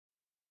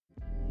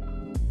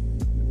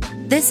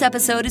This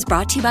episode is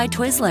brought to you by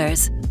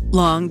Twizzlers.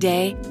 Long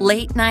day,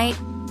 late night,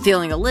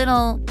 feeling a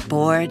little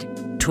bored?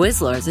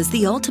 Twizzlers is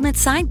the ultimate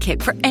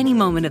sidekick for any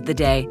moment of the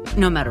day,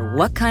 no matter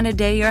what kind of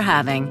day you're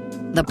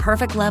having. The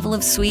perfect level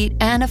of sweet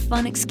and a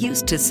fun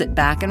excuse to sit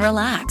back and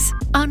relax.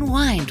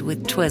 Unwind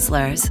with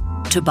Twizzlers.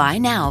 To buy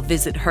now,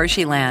 visit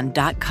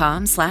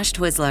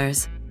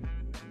Hersheyland.com/Twizzlers.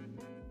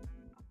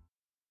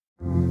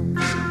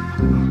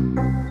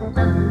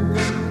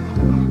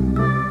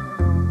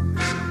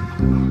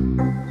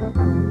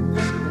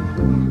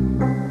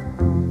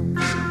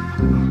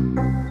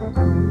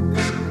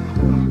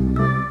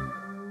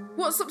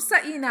 What's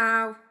upset you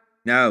now?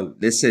 Now,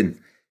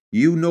 listen,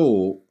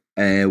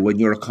 when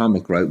you're a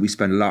comic, right, we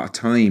spend a lot of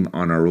time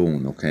on our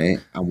own, okay?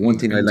 And one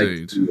thing I like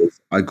to do is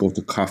I go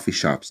to coffee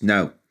shops.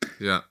 Now,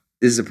 this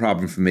is a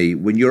problem for me.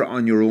 When you're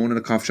on your own in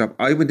a coffee shop,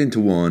 I went into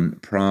one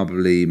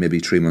probably maybe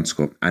 3 months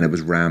ago and it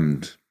was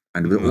rammed.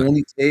 And the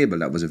only table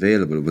that was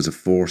available was a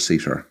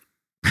 4-seater.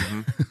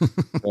 Mm-hmm.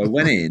 So I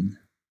went in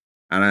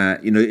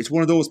and, it's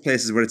one of those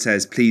places where it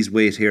says, please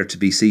wait here to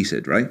be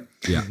seated, right?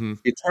 Yeah. Mm-hmm.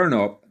 You turn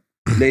up.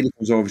 Lady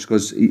comes over, she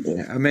goes,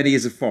 how many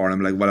is it for? And I'm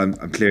like, well, I'm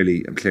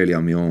clearly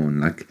on my own.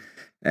 Like,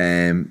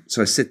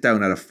 so I sit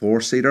down at a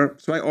 4-seater.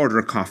 So I order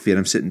a coffee and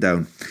I'm sitting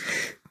down.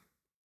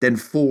 Then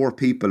 4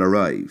 people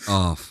arrive.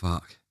 Oh,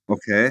 fuck.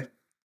 Okay.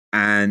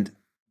 And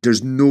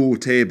there's no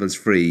tables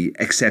free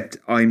except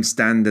I'm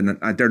standing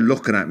and they're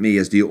looking at me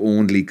as the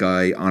only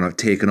guy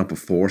taking up a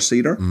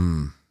 4-seater.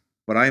 Mm.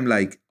 But I'm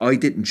like, I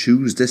didn't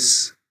choose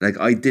this. Like,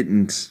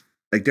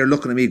 they're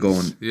looking at me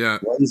going,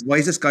 why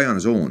is this guy on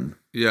his own?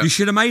 Yeah. You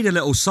should have made a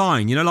little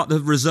sign, like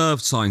the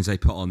reserved signs they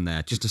put on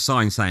there, just a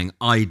sign saying,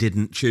 I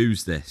didn't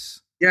choose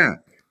this. Yeah.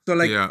 So,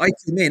 I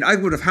came in, I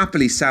would have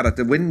happily sat at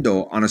the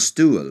window on a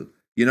stool,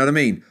 you know what I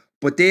mean?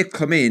 But they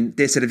come in,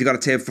 they said, have you got a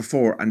table for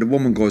 4? And the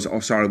woman goes, oh,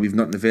 sorry, we've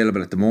nothing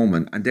available at the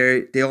moment. And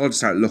they all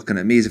start looking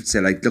at me as if to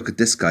say, like, look at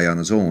this guy on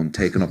his own,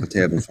 taking up a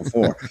table for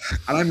 4.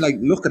 And I'm like,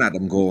 looking at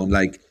them going,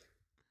 like,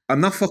 I'm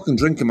not fucking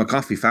drinking my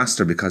coffee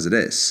faster because of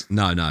this.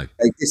 No. Like,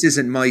 this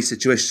isn't my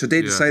situation. So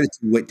they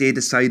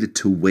decided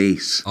to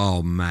wait.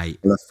 Oh, mate.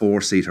 For a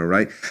 4-seater,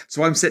 right?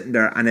 So I'm sitting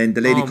there and then the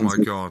lady comes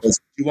in and goes, do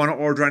you want to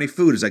order any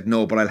food? It's like,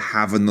 no, but I'll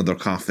have another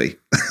coffee.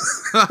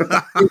 Oh,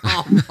 my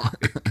God.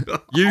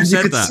 You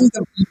said that.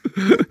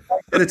 I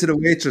said it to the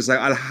waitress, like,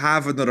 I'll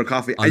have another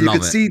coffee. And you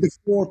could see the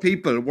 4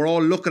 people, we're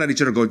all looking at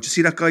each other going, do you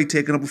see that guy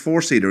taking up a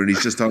 4-seater and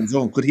he's just on his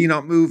own? Could he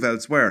not move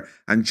elsewhere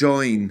and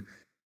join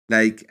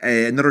like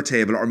another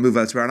table or move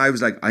elsewhere? And I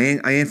was like, I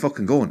ain't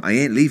fucking going. I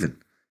ain't leaving.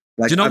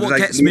 Like, do you know what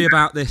gets me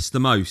about this the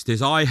most is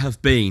I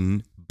have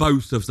been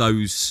both of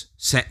those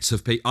sets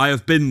of people. I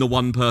have been the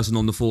one person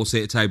on the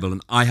 4-seater table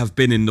and I have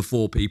been in the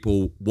 4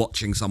 people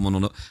watching someone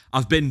on it.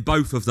 I've been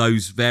both of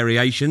those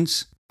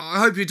variations. I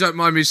hope you don't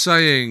mind me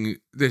saying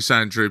this,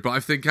 Andrew, but I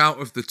think out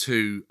of the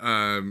 2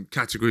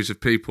 categories of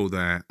people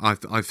there,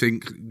 I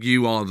think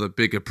you are the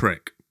bigger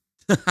prick.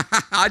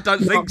 I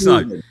don't think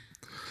so.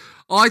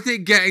 I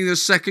think getting the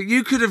second,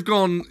 you could have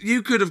gone,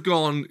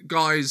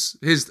 guys,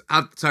 here's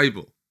at the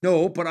table.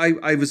 No, but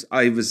I was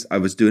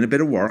doing a bit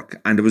of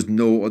work and there was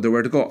no other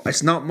where to go.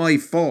 It's not my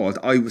fault.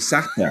 I was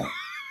sat there.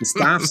 The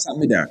staff sat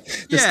me there.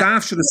 The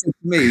staff should have said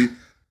to me,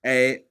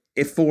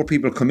 if 4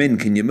 people come in,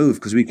 can you move?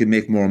 Because we can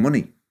make more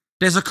money.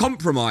 There's a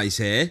compromise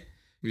here.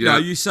 Yeah.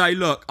 You say,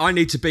 look, I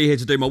need to be here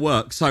to do my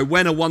work. So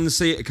when a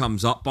 1-seater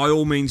comes up, by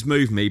all means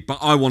move me, but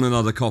I want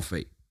another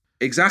coffee.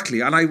 Exactly,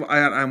 and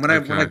when I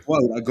go out,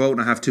 I go out and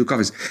I have 2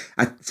 coffees.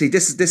 See,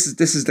 this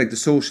is like the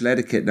social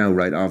etiquette now,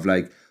 right? Of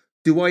like,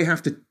 do I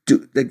have to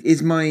do like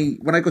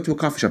when I go to a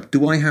coffee shop,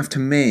 do I have to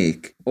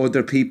make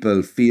other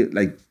people feel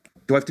like?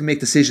 Do I have to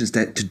make decisions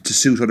to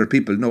suit other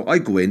people? No, I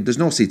go in. There's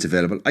no seats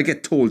available. I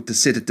get told to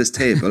sit at this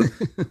table.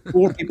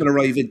 4 people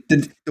arrive in.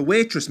 The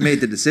waitress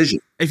made the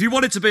decision. If you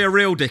wanted to be a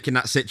real dick in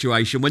that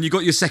situation, when you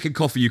got your second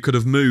coffee, you could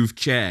have moved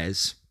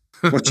chairs.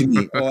 What do you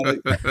mean?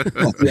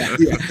 Yeah.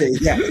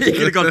 You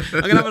could have gone,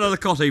 I'm going to have another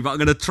coffee, but I'm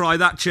going to try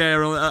that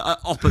chair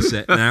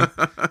opposite now.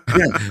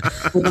 Yeah.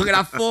 I'm going to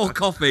have 4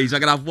 coffees.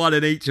 I'm going to have 1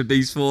 in each of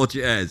these 4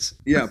 chairs.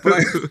 Yeah, but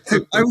I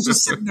was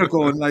just sitting there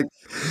going like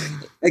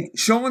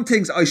Sean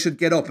thinks I should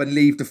get up and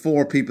leave the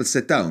 4 people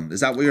sit down. Is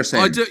that what you're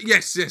saying? I do.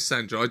 Yes,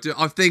 Sandra. I do.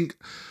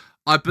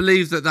 I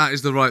believe that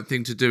is the right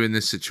thing to do in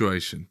this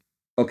situation.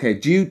 Okay.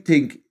 Do you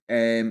think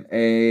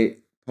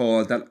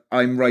Paul, that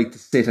I'm right to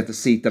sit at the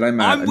seat that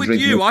I'm at? I'm with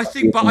you. I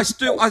think, but I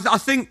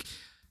think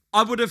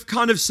I would have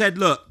kind of said,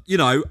 look,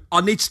 I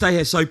need to stay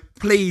here. So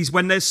please,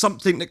 when there's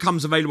something that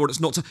comes available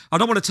that's not, I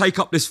don't want to take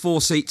up this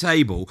 4-seat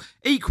table.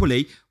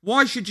 Equally,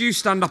 why should you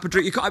stand up and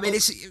drink your? I mean,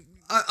 it's.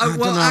 I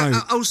want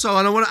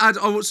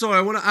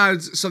to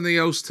add something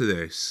else to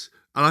this,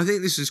 and I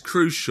think this is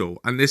crucial.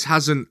 And we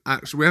haven't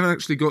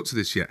actually got to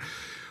this yet.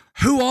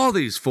 Who are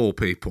these 4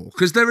 people?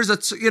 Because there is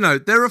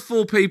there are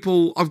 4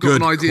 people. I've got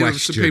an idea of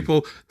some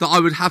people that I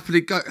would happily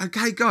go.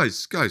 Okay,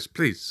 guys,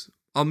 please.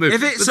 I'll move.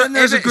 If it's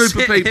there's a group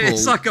of people. If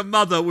it's like a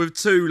mother with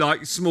two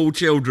like small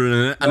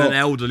children and an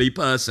elderly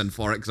person,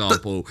 for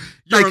example,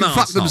 they can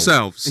fuck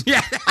themselves.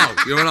 Yeah. Oh,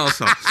 you're an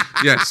arsehole.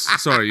 Yes.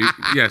 Sorry.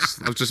 Yes.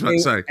 I was just about to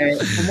say.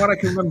 From what I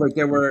can remember,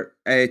 there were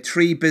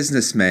 3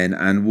 businessmen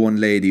and 1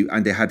 lady,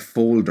 and they had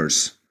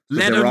folders.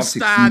 Let them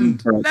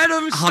stand. Let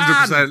them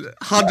stand.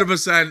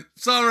 100%.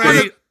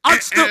 Sorry.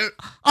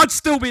 I'd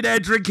still be there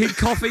drinking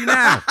coffee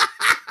now.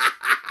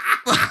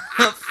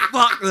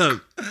 Fuck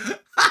them.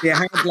 They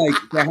had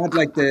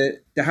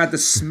the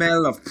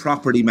smell of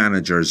property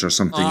managers or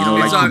something, you know,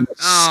 like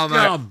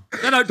scum.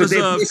 They don't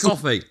deserve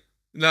coffee.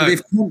 No,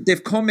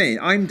 they've come in.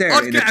 I'm there.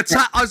 I'd get a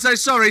tap. I'd say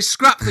sorry.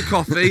 Scrap the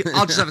coffee.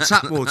 I'll just have a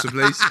tap water,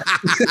 please.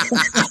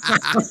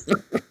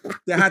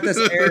 They had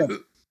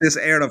this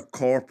air of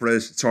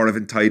corporate sort of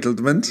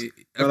entitlement.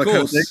 Of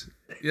course.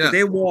 Yeah.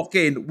 They walk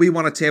in, we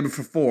want a table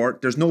for 4.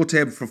 There's no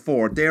table for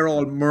 4. They're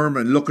all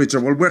murmuring, looking at each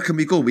other. Well, where can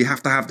we go? We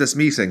have to have this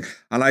meeting.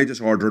 And I just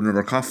order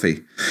another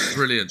coffee.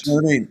 Brilliant. You know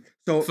what I mean?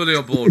 So fully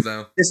on board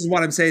now. This is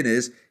what I'm saying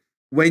is,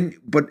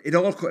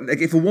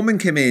 if a woman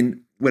came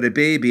in with a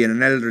baby and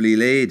an elderly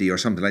lady or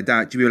something like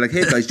that, you'd be like,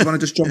 hey guys, do you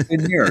want to just jump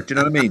in here? Do you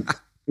know what I mean?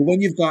 But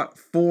when you've got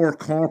 4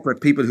 corporate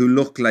people who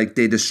look like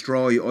they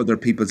destroy other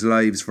people's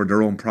lives for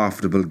their own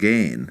profitable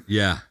gain.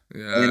 Yeah.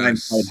 Then I'm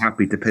quite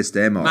happy to piss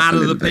them off. Man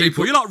of the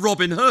people. You're like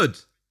Robin Hood.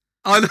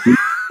 I know.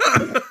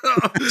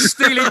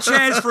 Stealing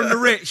chairs from the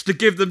rich to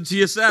give them to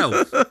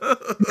yourself.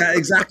 Yeah,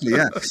 exactly,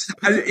 yeah.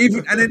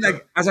 And then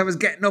like as I was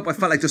getting up, I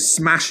felt like just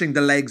smashing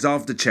the legs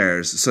off the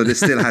chairs so they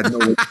still had no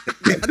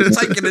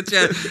taking the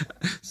chair.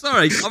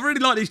 Sorry, I really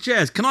like these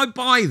chairs. Can I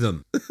buy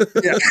them?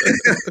 Yeah.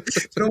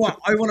 You know what?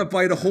 I want to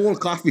buy the whole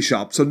coffee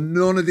shop so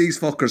none of these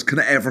fuckers can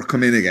ever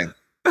come in again.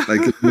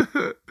 Like,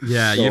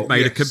 yeah, you've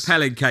made a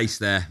compelling case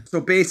there. So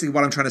basically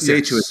what I'm trying to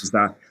say to you is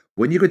that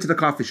when you go to the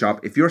coffee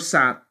shop, if you're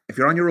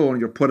on your own,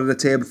 you're put at a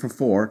table for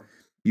 4,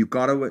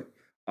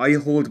 I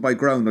hold my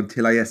ground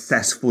until I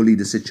assess fully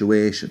the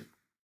situation.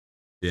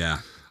 Yeah.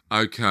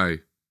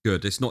 Okay.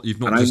 Good. It's not,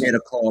 I made a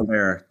call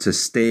there to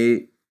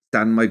stand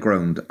my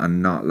ground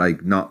and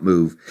not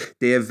move.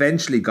 They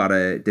eventually got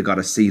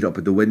a seat up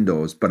at the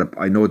windows, but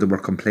I know they were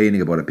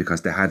complaining about it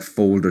because they had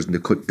folders and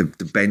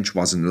the bench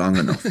wasn't long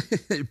enough.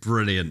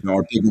 Brilliant.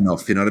 Or big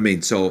enough, you know what I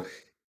mean? So,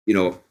 you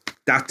know,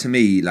 that to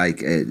me,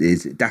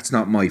 that's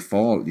not my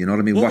fault, you know what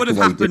I mean? What would have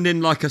happened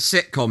in like a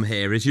sitcom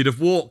here is you'd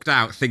have walked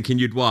out thinking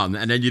you'd won,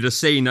 and then you'd have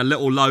seen a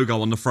little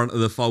logo on the front of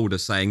the folder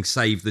saying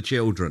 "Save the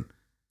Children."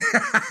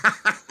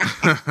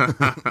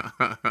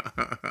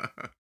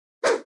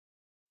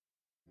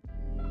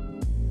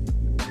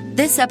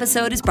 This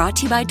episode is brought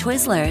to you by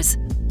Twizzlers.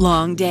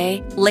 Long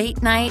day,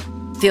 late night,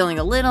 feeling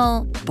a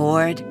little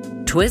bored?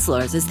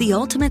 Twizzlers is the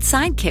ultimate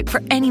sidekick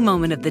for any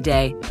moment of the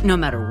day, no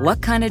matter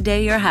what kind of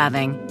day you're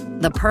having.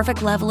 The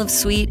perfect level of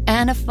sweet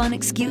and a fun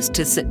excuse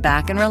to sit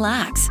back and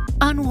relax.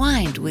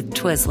 Unwind with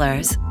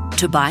Twizzlers.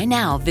 To buy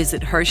now,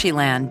 visit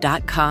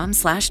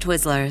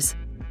Hersheyland.com/Twizzlers.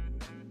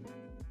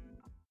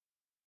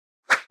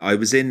 I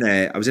was in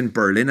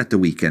Berlin at the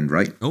weekend,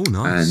 right? Oh,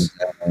 nice.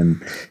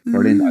 And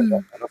Berlin, I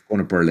love going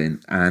to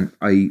Berlin. And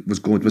it was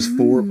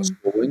 4 of us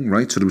going,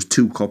 right? So there was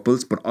 2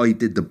 couples, but I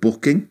did the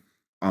booking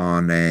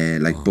on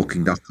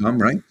booking.com,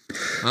 right?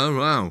 Oh,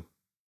 wow.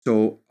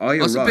 So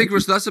that's a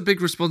big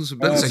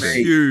responsibility. That's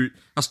huge.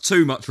 That's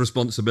too much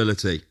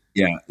responsibility.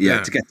 Yeah.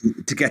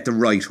 To get the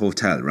right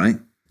hotel, right?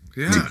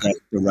 Yeah. To get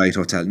the right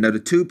hotel. Now the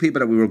 2 people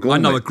that we were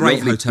going, I know a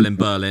great hotel in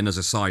Berlin. As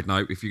a side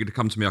note, if you could have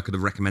come to me, I could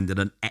have recommended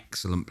an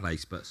excellent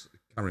place. But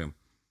carry on.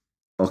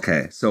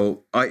 Okay,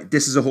 so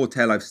this is a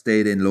hotel I've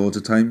stayed in loads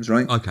of times,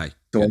 right? Okay,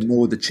 so good. I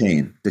know the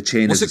chain. The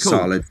chain What's is it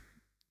called? solid.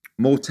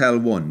 Motel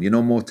 1, you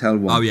know Motel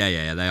 1? Oh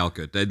yeah, they are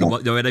good. They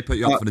put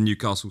you up for the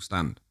Newcastle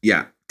stand.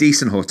 Yeah,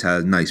 decent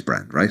hotel, nice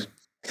brand, right?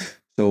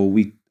 So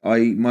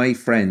my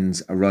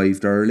friends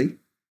arrived early,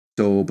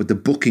 but the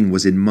booking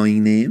was in my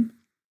name,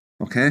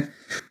 okay?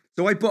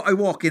 So I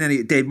walk in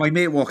and my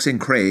mate walks in,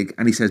 Craig,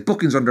 and he says,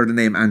 booking's under the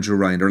name Andrew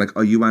Ryan. They're like,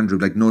 are you Andrew?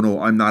 Like,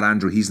 no, I'm not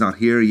Andrew. He's not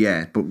here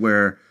yet, but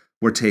we're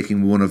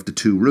taking one of the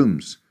 2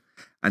 rooms.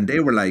 And they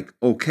were like,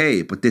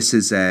 okay, but this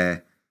is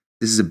a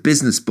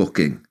business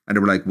booking. And they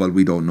were like, well,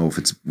 we don't know if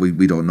it's,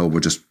 we don't know.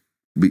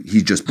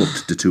 He just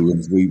booked the 2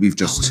 rooms. We've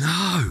just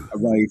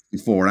arrived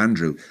before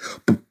Andrew.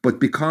 But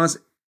because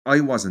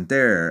I wasn't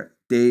there,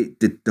 the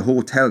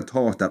hotel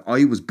thought that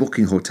I was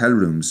booking hotel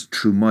rooms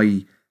through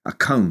my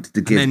account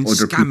to give and then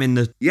other scamming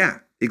people.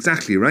 Yeah,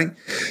 exactly, right?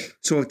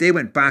 So they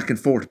went back and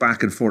forth.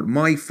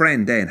 My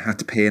friend then had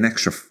to pay an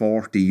extra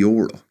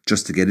 €40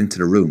 just to get into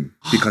the room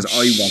because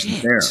I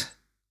wasn't there.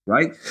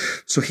 Right?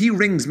 So he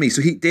rings me.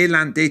 So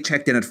they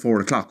checked in at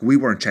 4:00. We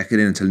weren't checking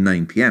in until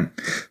 9 p.m.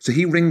 So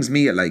he rings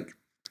me at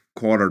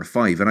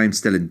 5:15 and I'm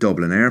still in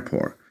Dublin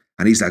airport.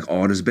 And he's like,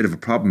 oh, there's a bit of a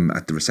problem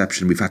at the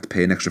reception. We've had to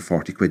pay an extra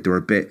 40 quid. They were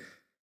a bit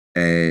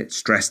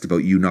stressed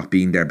about you not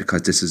being there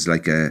because this is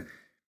like a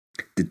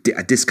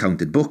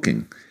discounted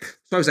booking.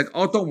 So I was like,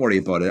 oh, don't worry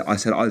about it. I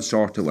said, I'll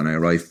sort it when I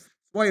arrive.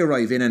 So I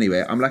arrive in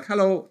anyway. I'm like,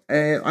 hello,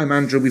 I'm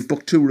Andrew. We've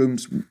booked 2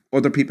 rooms.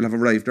 Other people have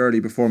arrived early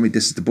before me.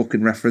 This is the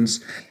booking reference.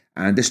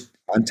 And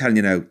I'm telling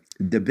you now,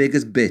 the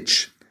biggest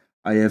bitch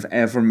I have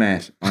ever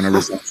met on a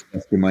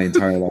receptionist in my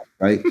entire life,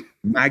 right?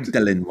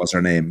 Magdalene was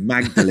her name.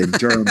 Magdalene,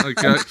 German.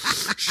 Okay.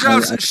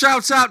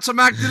 Shout out to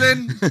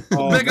Magdalene.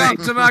 Big up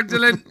to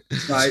Magdalene.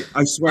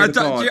 I swear to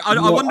God.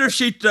 I wonder if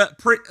she'd,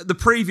 the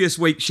previous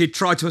week, she'd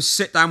tried to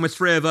sit down with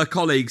 3 of her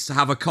colleagues to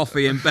have a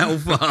coffee in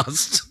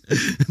Belfast.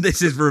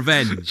 This is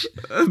revenge.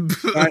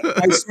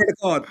 I swear to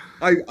God.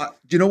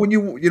 You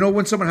know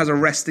when someone has a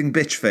resting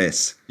bitch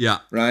face? Yeah.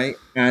 Right?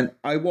 And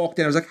I walked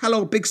in, I was like,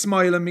 hello, big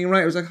smile on me,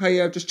 right? I was like,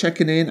 hi, I'm just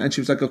checking in. And she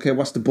was like, okay,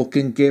 what's the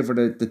booking? Gave her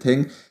the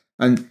thing.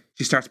 And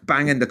she starts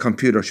banging the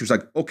computer. She was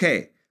like,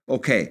 okay.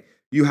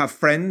 You have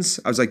friends?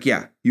 I was like,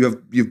 yeah.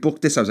 You've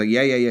booked this? I was like,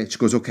 yeah. She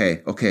goes,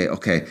 okay.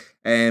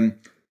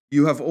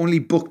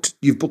 You've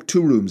booked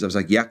 2 rooms. I was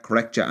like, yeah,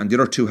 correct, yeah. And the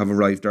other 2 have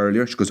arrived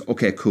earlier. She goes,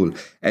 okay, cool.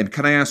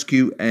 Can I ask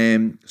you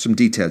some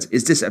details?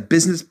 Is this a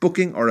business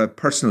booking or a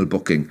personal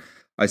booking?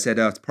 I said,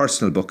 it's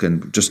personal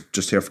booking,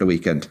 just here for the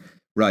weekend.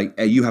 Right,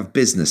 you have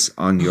business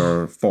on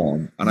your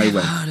form. And I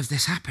went, heard of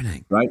this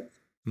happening. Right?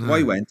 No. So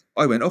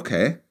I went,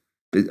 okay,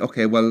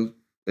 well,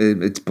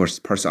 it's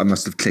personal. I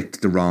must have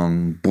clicked the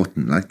wrong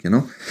button,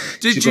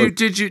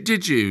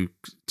 Did you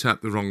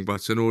tap the wrong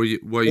button, or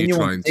were you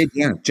trying to?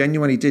 Yeah,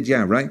 genuinely did,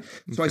 yeah, right?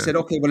 So I said,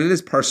 okay, well, it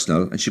is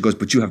personal. And she goes,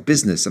 but you have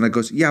business. And I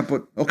goes, yeah,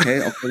 but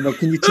okay, well,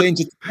 can you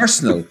change it to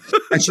personal?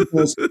 And she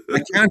goes,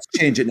 I can't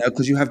change it now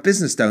because you have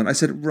business down. I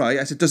said, right.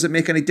 I said, does it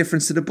make any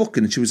difference to the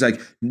booking? And she was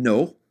like,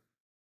 no.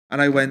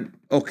 And I went,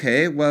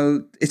 okay,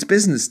 well, it's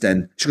business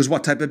then. She goes,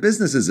 what type of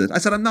business is it? I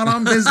said, I'm not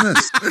on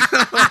business.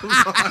 Oh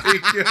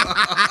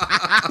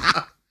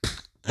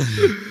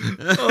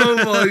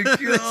my God.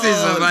 This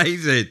is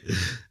amazing.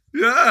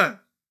 Yeah.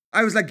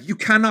 I was like, you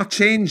cannot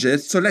change it,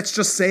 so let's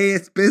just say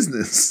it's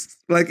business.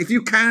 Like, if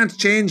you can't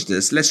change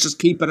this, let's just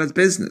keep it as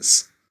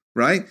business,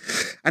 right?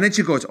 And then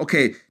she goes,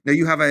 okay, now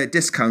you have a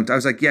discount. I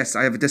was like, yes,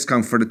 I have a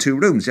discount for the 2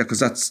 rooms, yeah, because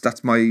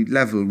that's my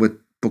level with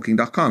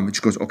Booking.com. And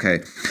she goes, okay.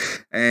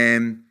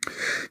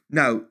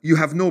 Now, you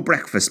have no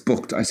breakfast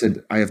booked. I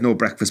said, I have no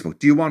breakfast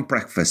booked. Do you want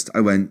breakfast? I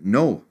went,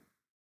 no.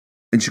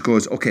 And she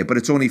goes, okay, but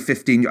it's only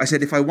 15. I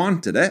said, if I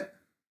wanted it,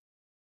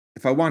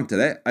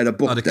 I'd have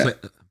booked it.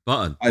 Clicked the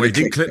button. Well, you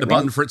didn't click the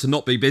button for it to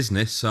not be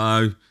business,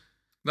 so...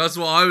 That's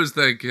what I was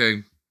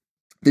thinking.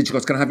 Then she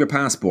goes, can I have your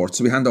passport?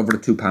 So we hand over the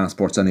 2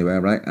 passports anyway,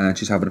 right? And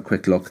she's having a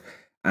quick look.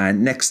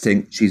 And next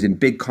thing, she's in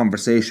big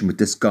conversation with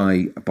this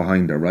guy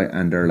behind her, right?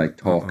 And they're like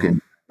talking.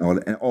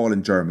 All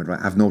in German, right?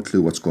 I have no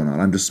clue what's going on.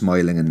 I'm just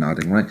smiling and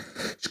nodding, right?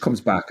 She comes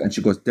back and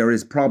she goes, there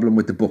is a problem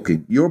with the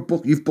booking. You've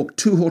booked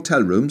 2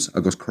 hotel rooms. I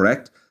goes,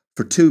 correct.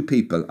 For 2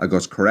 people. I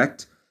goes,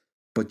 correct.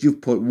 But you've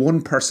put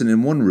 1 person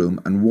in one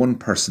room and 1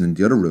 person in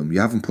the other room.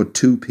 You haven't put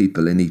 2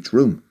 people in each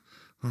room.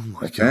 Oh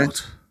my God.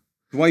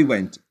 So I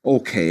went,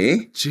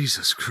 okay.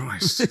 Jesus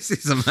Christ. This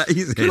is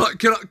amazing.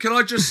 Can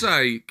I just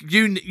say,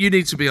 you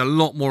need to be a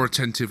lot more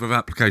attentive with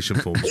application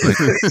forms, mate.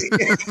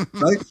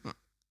 Right?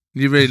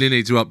 You really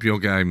need to up your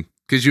game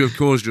because you have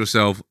caused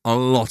yourself a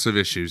lot of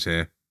issues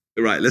here.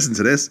 Right, listen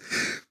to this.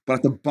 But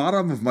at the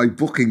bottom of my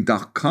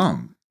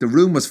Booking.com, the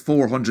room was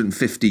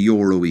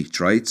 €450 each,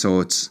 right?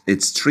 So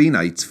it's 3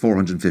 nights,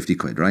 450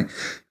 quid, right?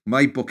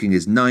 My booking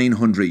is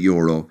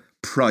 €900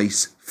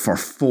 price for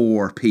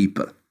 4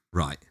 people.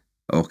 Right.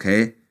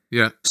 Okay?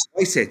 Yeah. So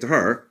I say to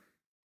her,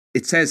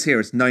 it says here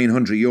it's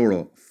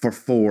 €900 for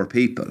 4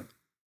 people.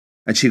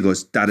 And she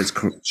goes, that is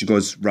correct. She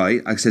goes,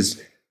 right. I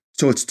says,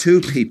 so it's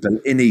 2 people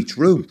in each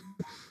room,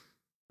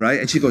 right?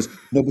 And she goes,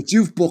 no, but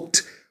you've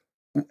booked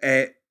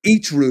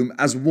each room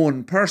as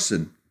 1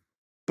 person,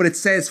 but it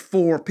says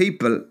 4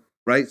 people,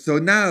 right? So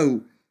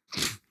now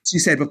she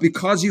said, but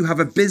because you have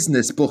a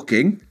business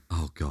booking,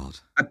 oh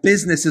God, a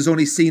business is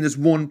only seen as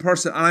 1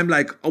 person. And I'm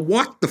like,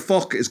 what the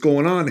fuck is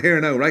going on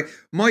here now, right?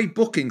 My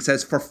booking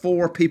says for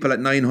 4 people at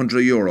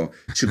 €900.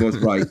 She goes,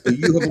 right, but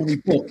you have only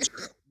booked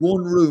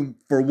 1 room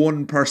for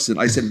 1 person.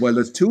 I said, well,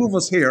 there's 2 of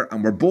us here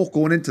and we're both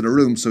going into the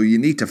room, so you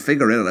need to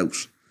figure it out.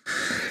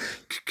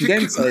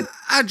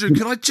 Andrew,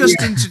 can I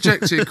just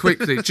interject here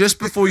quickly, just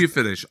before you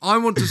finish? I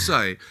want to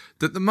say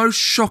that the most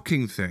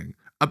shocking thing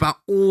about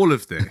all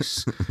of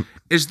this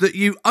is that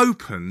you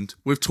opened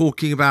with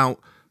talking about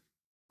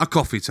a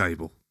coffee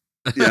table.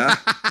 Yeah.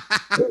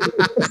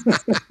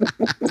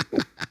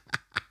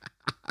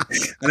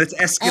 And it's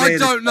escalated. I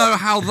don't know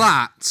how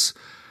that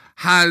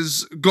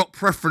has got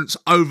preference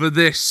over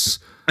this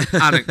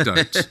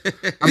anecdote.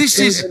 This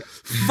is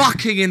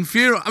fucking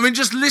infuriating. I mean,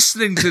 just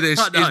listening to this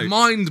is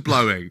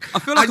mind-blowing. I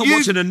feel like I'm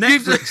watching a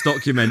Netflix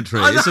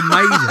documentary. It's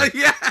amazing.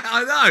 Yeah,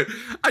 I know.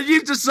 And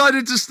you've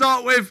decided to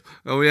start with,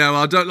 oh yeah,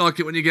 well, I don't like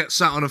it when you get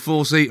sat on a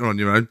 4-seater on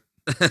your own.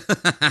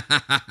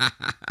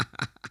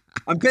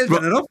 I'm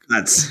building it up,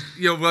 lads.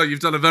 Yeah, well, you've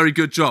done a very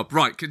good job.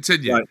 Right,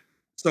 continue. Right.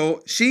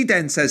 So she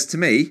then says to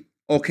me,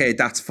 okay,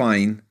 that's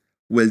fine.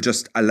 We'll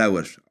just allow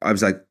it. I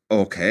was like,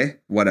 okay,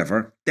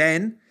 whatever.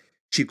 Then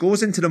she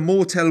goes into the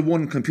Motel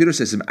 1 computer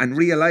system and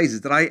realizes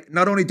that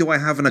not only do I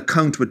have an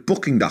account with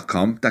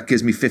Booking.com that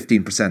gives me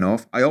 15%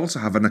 off, I also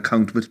have an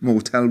account with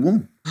Motel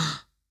 1.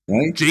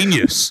 Right?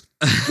 Genius.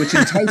 Which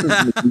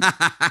entitles me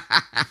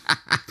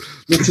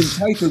which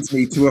entitles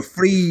me to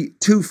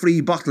two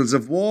free bottles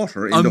of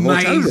water in the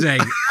hotel room.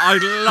 Amazing.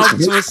 I'd love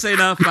to have seen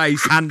her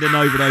face handing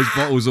over those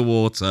bottles of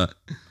water.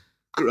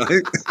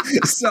 Right?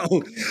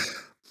 So,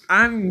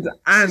 and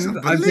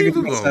I'm thinking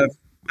to myself,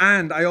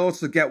 and I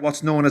also get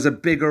what's known as a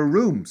bigger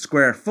room,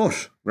 square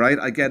foot, right?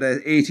 I get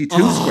a 82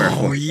 square foot.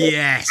 Oh,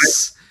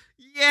 yes.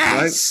 Right?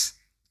 Yes.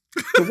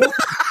 Right? So what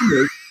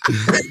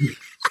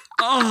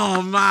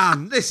oh,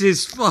 man, this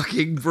is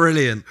fucking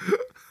brilliant.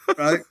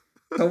 Right?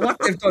 So what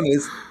they've done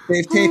is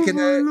they've taken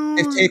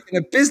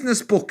a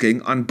business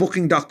booking on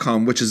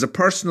booking.com, which is a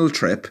personal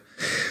trip,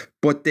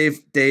 but they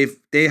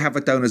have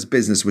it down as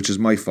business, which is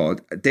my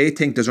fault. They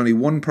think there's only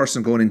one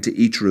person going into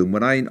each room.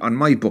 When on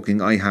my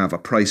booking, I have a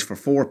price for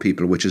 4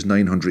 people, which is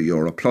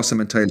 €900, plus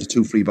I'm entitled to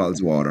 2 free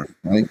bottles of water,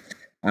 right?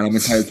 And I'm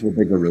entitled to a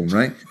bigger room,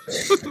 right?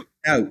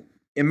 Now,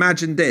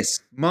 imagine this.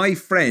 My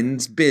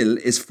friend's bill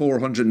is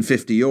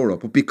 €450,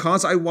 but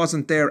because I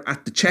wasn't there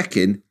at the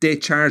check-in, they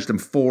charged them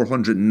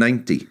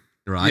 $490.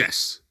 Right.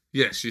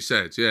 Yes, you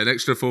said. Yeah, an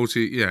extra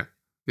 40. Yeah.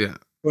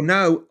 So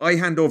now I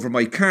hand over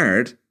my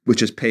card,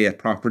 which is pay it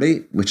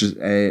properly, which is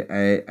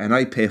and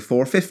I pay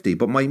 $450,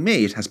 but my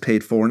mate has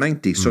paid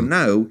 $490. So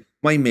now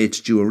my mate's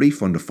due a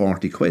refund of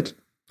 £40.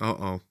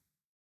 Uh-oh.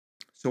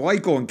 So I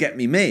go and get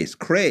me mate,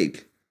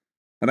 Craig.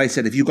 And I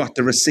said, have you got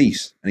the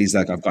receipt? And he's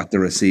like, I've got the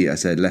receipt. I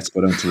said, let's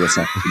go down to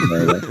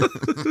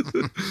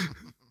reception.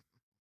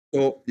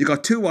 So you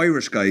got 2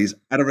 Irish guys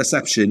at a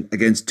reception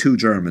against 2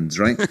 Germans,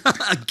 right?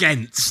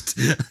 Against.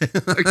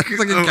 It's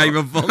like a game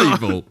of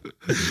volleyball.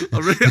 I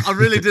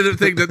really didn't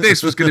think that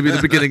this was going to be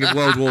the beginning of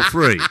World War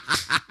III.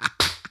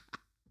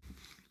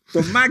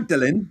 So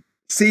Magdalene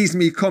sees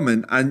me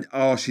coming and,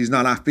 she's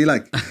not happy,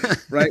 like,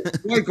 right?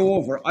 So I go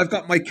over, I've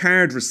got my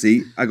card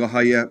receipt. I go,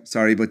 hiya,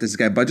 sorry about this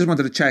again, but I just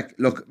wanted to check.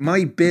 Look,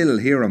 my bill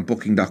here on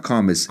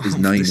booking.com is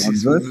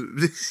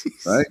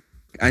 $900, right?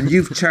 And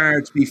you've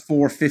charged me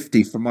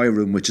 $450 for my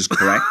room, which is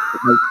correct.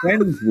 But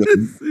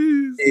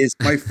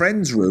my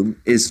friend's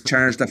room is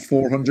charged at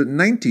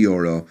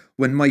 €490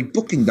 when my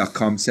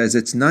booking.com says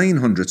it's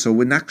 $900. So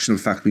in actual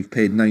fact, we've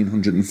paid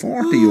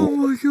 €940. Oh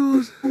my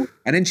God.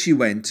 And then she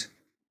went,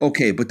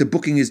 okay, but the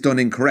booking is done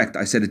incorrect.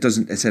 I said, it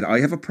doesn't. I said, I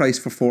have a price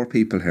for 4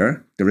 people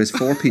here. There is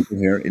 4 people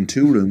here in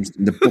 2 rooms,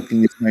 and the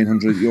booking is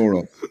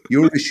 €900.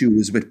 Your issue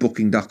is with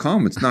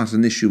booking.com. It's not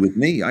an issue with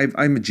me.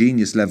 I'm a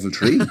genius level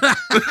 3.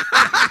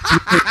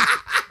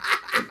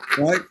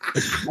 Right?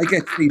 I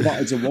get 3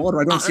 bottles of water.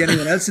 I don't see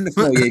anyone else in the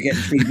foyer getting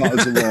 3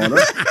 bottles of water.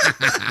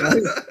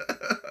 Right?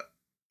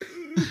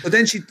 But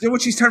then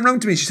she's turned around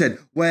to me and she said,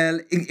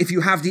 well, if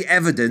you have the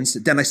evidence,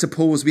 then I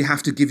suppose we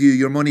have to give you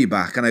your money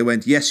back. And I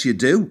went, yes, you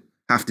do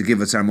have to give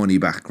us our money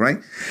back, right?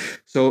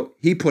 So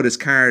he put his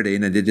card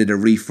in and they did a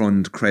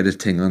refund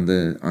credit thing on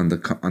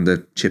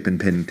the chip and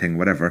pin thing,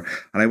 whatever.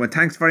 And I went,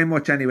 thanks very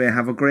much anyway,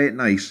 have a great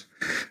night,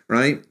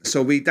 right?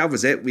 So that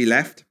was it, we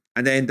left.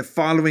 And then the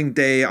following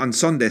day, on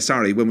Sunday,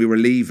 when we were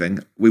leaving,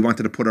 we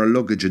wanted to put our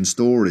luggage in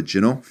storage,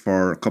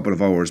 for a couple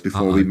of hours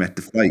before we met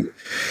the flight.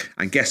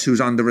 And guess who's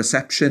on the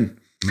reception?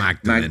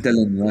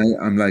 Magdalene, right?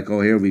 I'm like,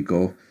 oh, here we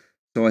go.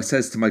 So I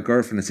says to my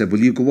girlfriend, I said, will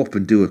you go up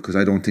and do it? Because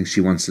I don't think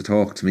she wants to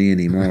talk to me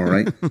anymore,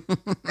 right?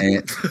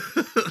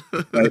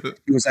 Right?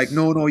 He was like,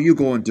 no, you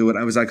go and do it.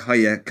 I was like,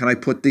 hiya, can I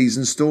put these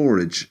in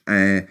storage?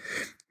 And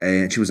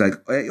she was like,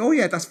 oh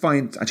yeah, that's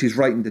fine. And she's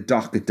writing the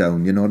docket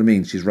down, you know what I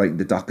mean? She's writing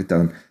the docket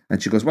down.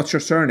 And she goes, what's your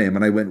surname?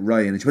 And I went,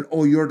 Ryan. And she went,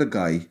 oh, you're the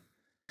guy.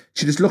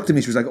 She just looked at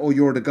me, she was like, oh,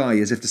 you're the guy,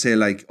 as if to say,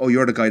 like, oh,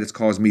 you're the guy that's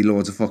caused me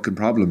loads of fucking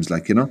problems,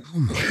 like, Oh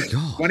my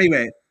God. So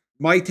anyway,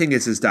 my thing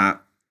is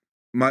that,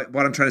 what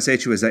I'm trying to say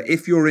to you is that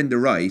if you're in the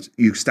right,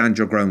 you stand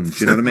your ground. Do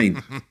you know what I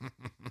mean?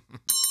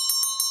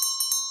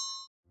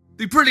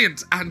 The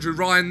brilliant Andrew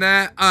Ryan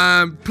there.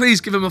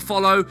 Please give him a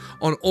follow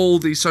on all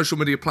the social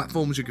media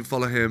platforms. You can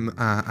follow him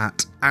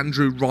at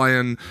Andrew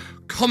Ryan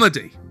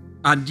Comedy.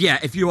 And yeah,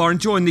 if you are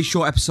enjoying these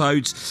short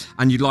episodes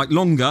and you'd like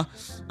longer,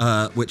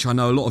 which I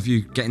know a lot of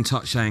you get in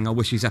touch saying, I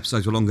wish these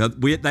episodes were longer.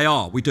 They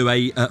are. We do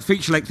a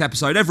feature-length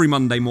episode every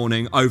Monday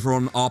morning over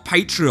on our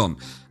Patreon.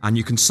 And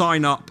you can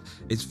sign up.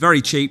 It's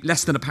very cheap,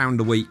 less than £1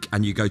 a week.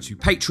 And you go to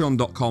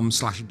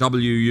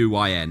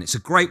patreon.com/WUYN. It's a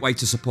great way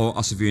to support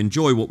us if you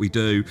enjoy what we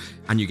do.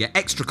 And you get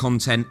extra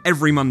content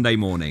every Monday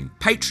morning.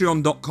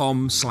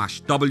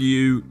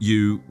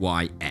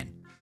 Patreon.com/WUYN.